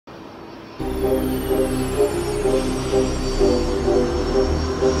What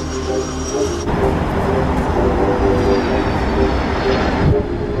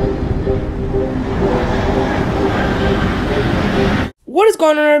is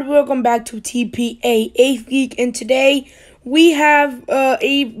going on, everybody? Welcome back to TPA Avgeek, and today we have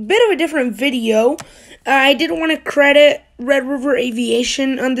a bit of a different video. I didn't want to credit Red River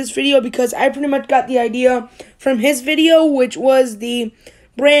Aviation on this video because I pretty much got the idea from his video, which was the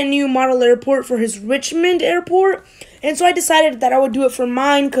brand new model airport for his Richmond airport. And so I decided that I would do it for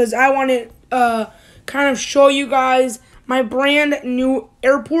mine because I wanted to kind of show you guys my brand new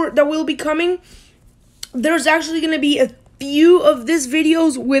airport that will be coming. There's actually going to be a few of these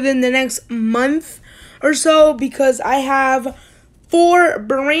videos within the next month or so because I have 4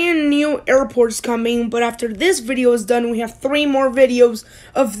 brand new airports coming, but after this video is done, we have 3 more videos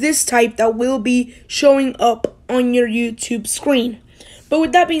of this type that will be showing up on your YouTube screen. But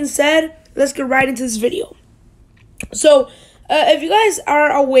with that being said, let's get right into this video. So, if you guys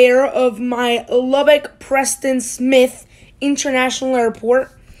are aware of my Lubbock Preston Smith International Airport,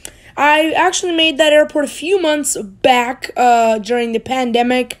 I actually made that airport a few months back during the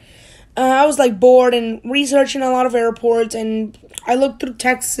pandemic. I was like bored and researching a lot of airports, and I looked through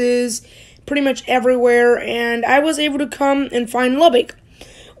Texas, pretty much everywhere, and I was able to come and find Lubbock.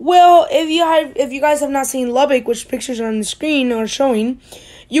 Well, if you guys have not seen Lubbock, which pictures are on the screen are showing,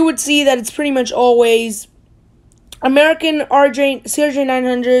 you would see that it's pretty much always American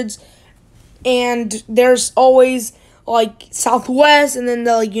CRJ900s, and there's always like Southwest, and then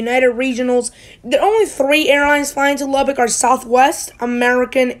the United Regionals. The only 3 airlines flying to Lubbock are Southwest,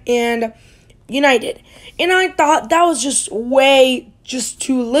 American, and United. And I thought that was just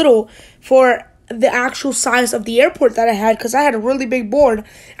too little for the actual size of the airport that I had, because I had a really big board.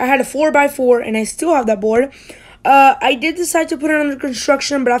 I had a 4x4, and I still have that board. I did decide to put it under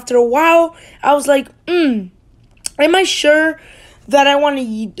construction, but after a while, I was like, am I sure that I want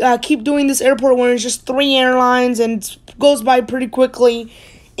to keep doing this airport when it's just 3 airlines and it goes by pretty quickly,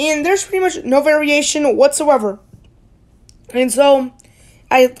 and there's pretty much no variation whatsoever? And so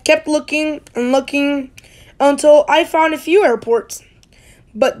I kept looking and looking until I found a few airports,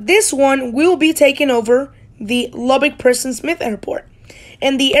 but this one will be taking over the Lubbock Preston Smith Airport.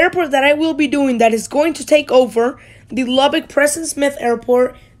 And the airport that I will be doing that is going to take over the Lubbock Preston Smith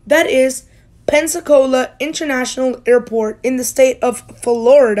Airport, that is Pensacola International Airport in the state of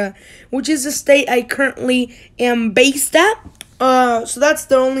Florida, which is the state I currently am based at. So that's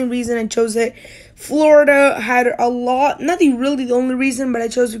the only reason I chose it. Florida had a lot, not really the only reason, but I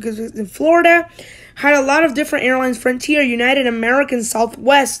chose it because in Florida had a lot of different airlines. Frontier, United, American,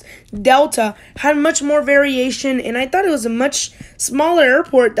 Southwest, Delta had much more variation, and I thought it was a much smaller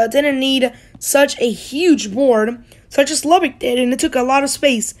airport that didn't need such a huge board, such as Lubbock did, and it took a lot of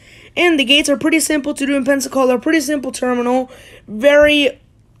space. And the gates are pretty simple to do in Pensacola, pretty simple terminal, very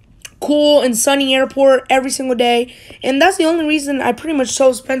cool and sunny airport every single day. And that's the only reason I pretty much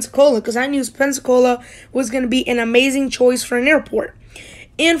chose Pensacola, because I knew Pensacola was going to be an amazing choice for an airport.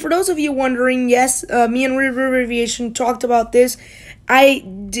 And for those of you wondering, yes, me and Red River Aviation talked about this.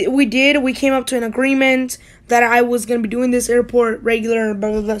 We came up to an agreement that I was going to be doing this airport regular,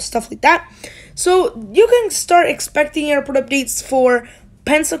 blah, blah, blah, stuff like that. So you can start expecting airport updates for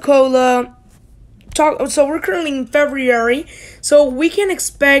Pensacola. So we're currently in February, so we can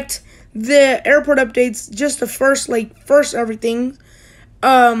expect the airport updates, just the first everything,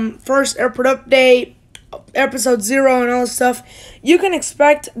 first airport update, episode 0 and all this stuff. You can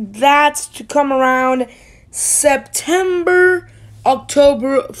expect that to come around September,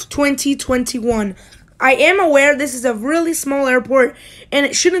 October of 2021. I am aware this is a really small airport, and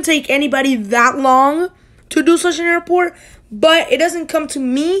it shouldn't take anybody that long to do such an airport, but it doesn't come to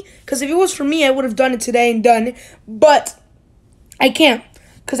me, because if it was for me, I would have done it today and done it, but I can't,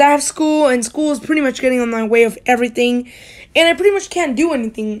 because I have school, and school is pretty much getting on my way of everything, and I pretty much can't do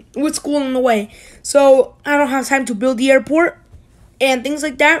anything with school in the way, so I don't have time to build the airport, and things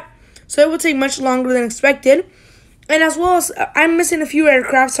like that, so it would take much longer than expected, and as well as, I'm missing a few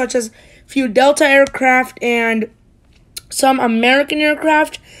aircraft, such as a few Delta aircraft, and some American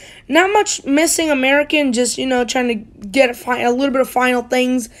aircraft. Not much missing American, just, trying to get a little bit of final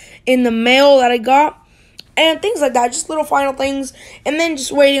things in the mail that I got. And things like that, just little final things. And then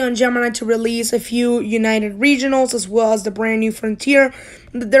just waiting on Gemini to release a few United Regionals, as well as the brand new Frontier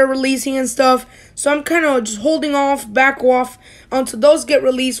that they're releasing and stuff. So I'm kind of just holding off, back off, until those get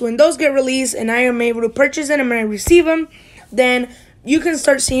released. When those get released and I am able to purchase them and when I receive them, then you can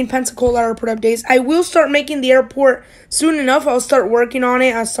start seeing Pensacola airport updates. I will start making the airport soon enough. I'll start working on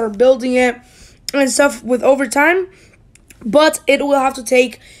it. I'll start building it and stuff with overtime. But it will have to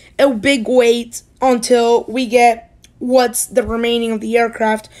take a big wait until we get what's the remaining of the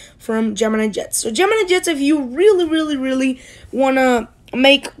aircraft from Gemini Jets. So Gemini Jets, if you really, really, really want to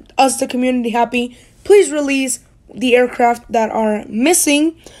make us, the community, happy, please release the aircraft that are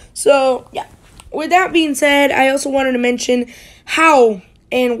missing. So yeah, with that being said, I also wanted to mention how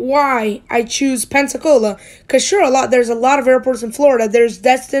and why I choose Pensacola. Because sure, there's a lot of airports in Florida. There's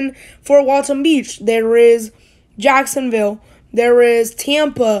Destin, Fort Walton Beach. There is Jacksonville. There is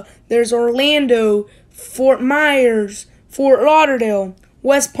Tampa. There's Orlando, Fort Myers, Fort Lauderdale,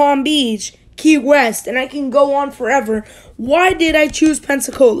 West Palm Beach, Key West, and I can go on forever. Why did I choose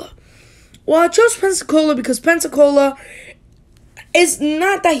Pensacola? Well, I chose Pensacola because Pensacola is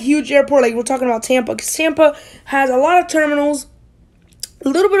not that huge airport like we're talking about Tampa, because Tampa has a lot of terminals, a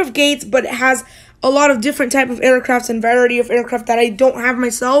little bit of gates, but it has a lot of different type of aircrafts and variety of aircraft that I don't have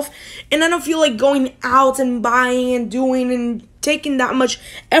myself, and I don't feel like going out and buying and doing and taking that much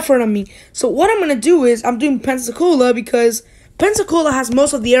effort on me. So what I'm going to do is I'm doing Pensacola because Pensacola has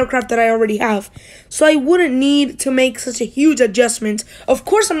most of the aircraft that I already have. So I wouldn't need to make such a huge adjustment. Of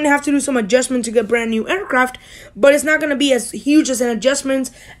course, I'm going to have to do some adjustment to get brand new aircraft, but it's not going to be as huge as an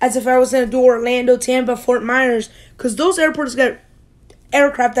adjustment as if I was going to do Orlando, Tampa, Fort Myers, because those airports get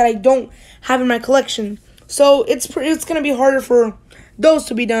aircraft that I don't have in my collection. So it's going to be harder for those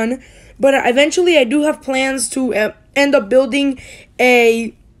to be done. But eventually I do have plans to end up building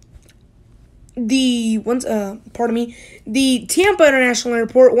the Tampa International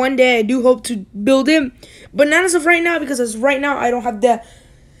Airport. One day I do hope to build it, but not as of right now, because as of right now I don't have the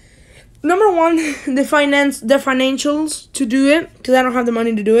number one, the financials to do it, because I don't have the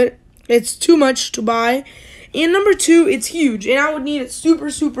money to do it. It's too much to buy. And number two, it's huge, and I would need a super,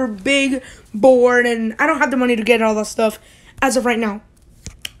 super big board, and I don't have the money to get all that stuff as of right now.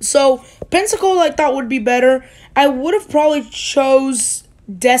 So Pensacola I thought would be better. I would have probably chose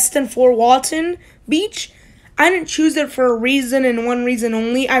Destin, Fort Walton Beach. I didn't choose it for a reason and one reason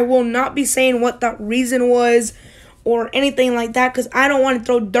only. I will not be saying what that reason was or anything like that, because I don't want to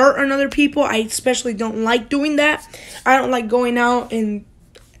throw dirt on other people. I especially don't like doing that. I don't like going out and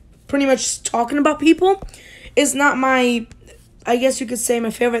pretty much talking about people. It's not my, I guess you could say, my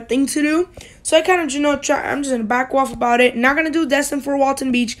favorite thing to do. So I kind of, I'm just going to back off about it. Not going to do Destin, Fort Walton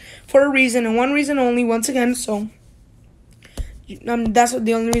Beach for a reason and one reason only, once again. So that's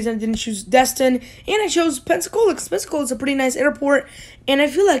the only reason I didn't choose Destin. And I chose Pensacola because Pensacola is a pretty nice airport, and I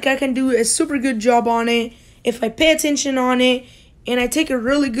feel like I can do a super good job on it if I pay attention on it and I take a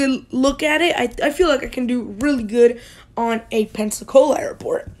really good look at it. I feel like I can do really good on a Pensacola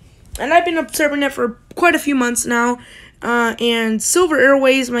airport. And I've been observing it for quite a few months now. And Silver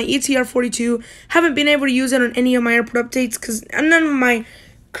Airways, my ETR 42, haven't been able to use it on any of my airport updates because none of my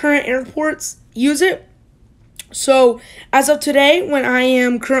current airports use it. So as of today, when I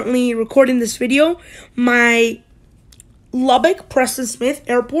am currently recording this video, my Lubbock Preston Smith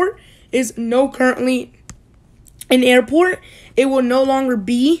Airport is currently an airport. It will no longer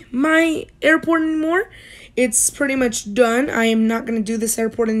be my airport anymore. It's pretty much done. I am not going to do this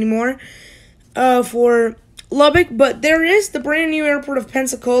airport anymore for Lubbock, but there is the brand new airport of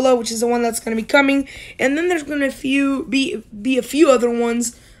Pensacola, which is the one that's going to be coming, and then there's going to be a few other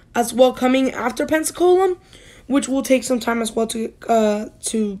ones as well coming after Pensacola, which will take some time as well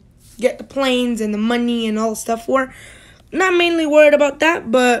to get the planes and the money and all the stuff for. Not mainly worried about that,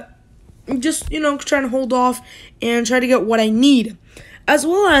 but just trying to hold off and try to get what I need, as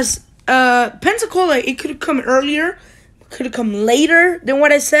well as Pensacola. It could have come earlier, could have come later than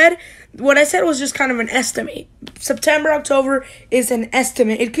what I said. What I said was just kind of an estimate. September, October is an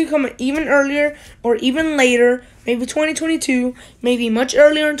estimate. It could come even earlier or even later, maybe 2022, maybe much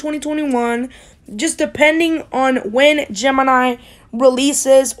earlier in 2021, just depending on when Gemini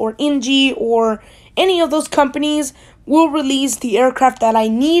releases, or NG, or any of those companies will release the aircraft that I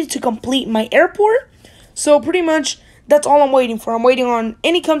need to complete my airport. So pretty much that's all I'm waiting for. I'm waiting on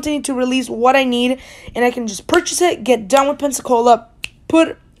any company to release what I need, and I can just purchase it, get done with Pensacola,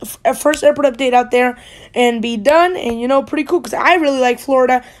 put a first airport update out there, and be done. And pretty cool, because I really like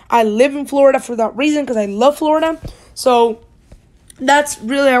Florida. I live in Florida for that reason, because I love Florida. So that's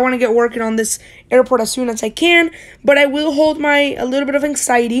really, I want to get working on this airport as soon as I can, but I will hold a little bit of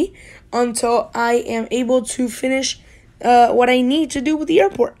anxiety until I am able to finish what I need to do with the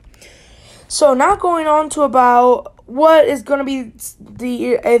airport. So now going on to about what is going to be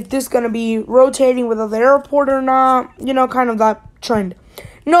if this is going to be rotating with other airport or not, kind of that trend.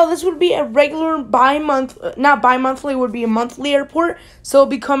 No, this would be a regular not bi-monthly, it would be a monthly airport. So it'll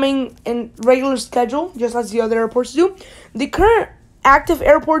be coming in regular schedule, just as the other airports do. The current active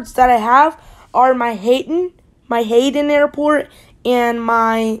airports that I have are my Hayden Airport and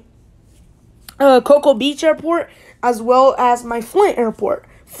my Coco Beach Airport, as well as my Flint Airport.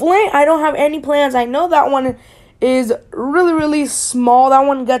 Flint, I don't have any plans. I know that one is really, really small. That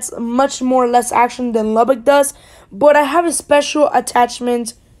one gets much more less action than Lubbock does, but I have a special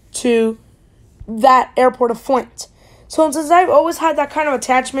attachment to that airport of Flint. So since I've always had that kind of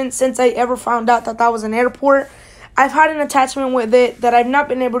attachment since I ever found out that that was an airport, I've had an attachment with it that I've not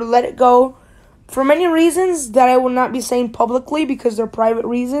been able to let it go for many reasons that I will not be saying publicly because they're private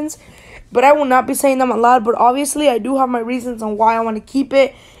reasons. But I will not be saying them aloud. But obviously, I do have my reasons on why I want to keep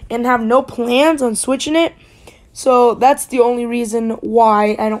it and have no plans on switching it. So that's the only reason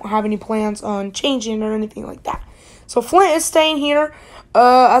why I don't have any plans on changing or anything like that. So Flint is staying here,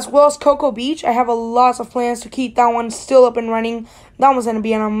 as well as Coco Beach. I have a lot of plans to keep that one still up and running. That one's going to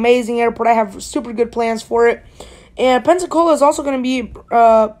be an amazing airport. I have super good plans for it. And Pensacola is also going to be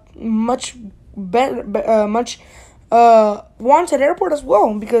much wanted airport as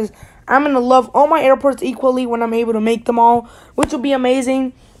well, because I'm going to love all my airports equally when I'm able to make them all, which will be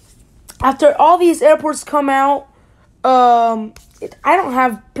amazing. After all these airports come out, I don't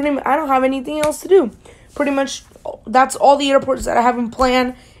have anything else to do. Pretty much that's all the airports that I have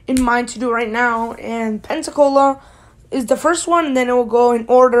in mind to do right now. And Pensacola is the first one, and then it will go in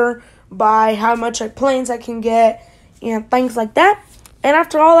order by how much planes I can get and things like that. And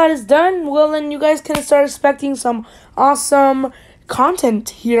after all that is done, well, then you guys can start expecting some awesome content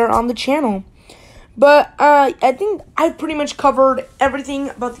here on the channel. But I think I pretty much covered everything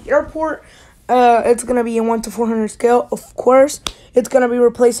about the airport. It's going to be a 1 to 400 scale, of course. It's going to be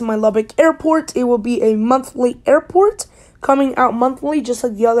replacing my Lubbock Airport. It will be a monthly airport, coming out monthly, just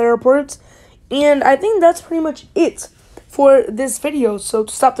like the other airports. And I think that's pretty much it for this video. So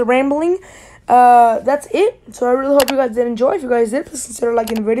to stop the rambling, that's it. So I really hope you guys did enjoy. If you guys did, please consider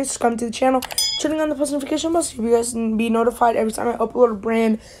liking the video, subscribing to the channel, turning on the post notification bell so you guys can be notified every time I upload a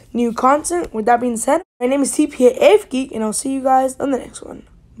brand new content. With that being said, my name is TPA Avgeek, and I'll see you guys on the next one.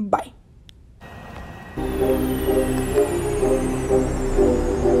 Bye.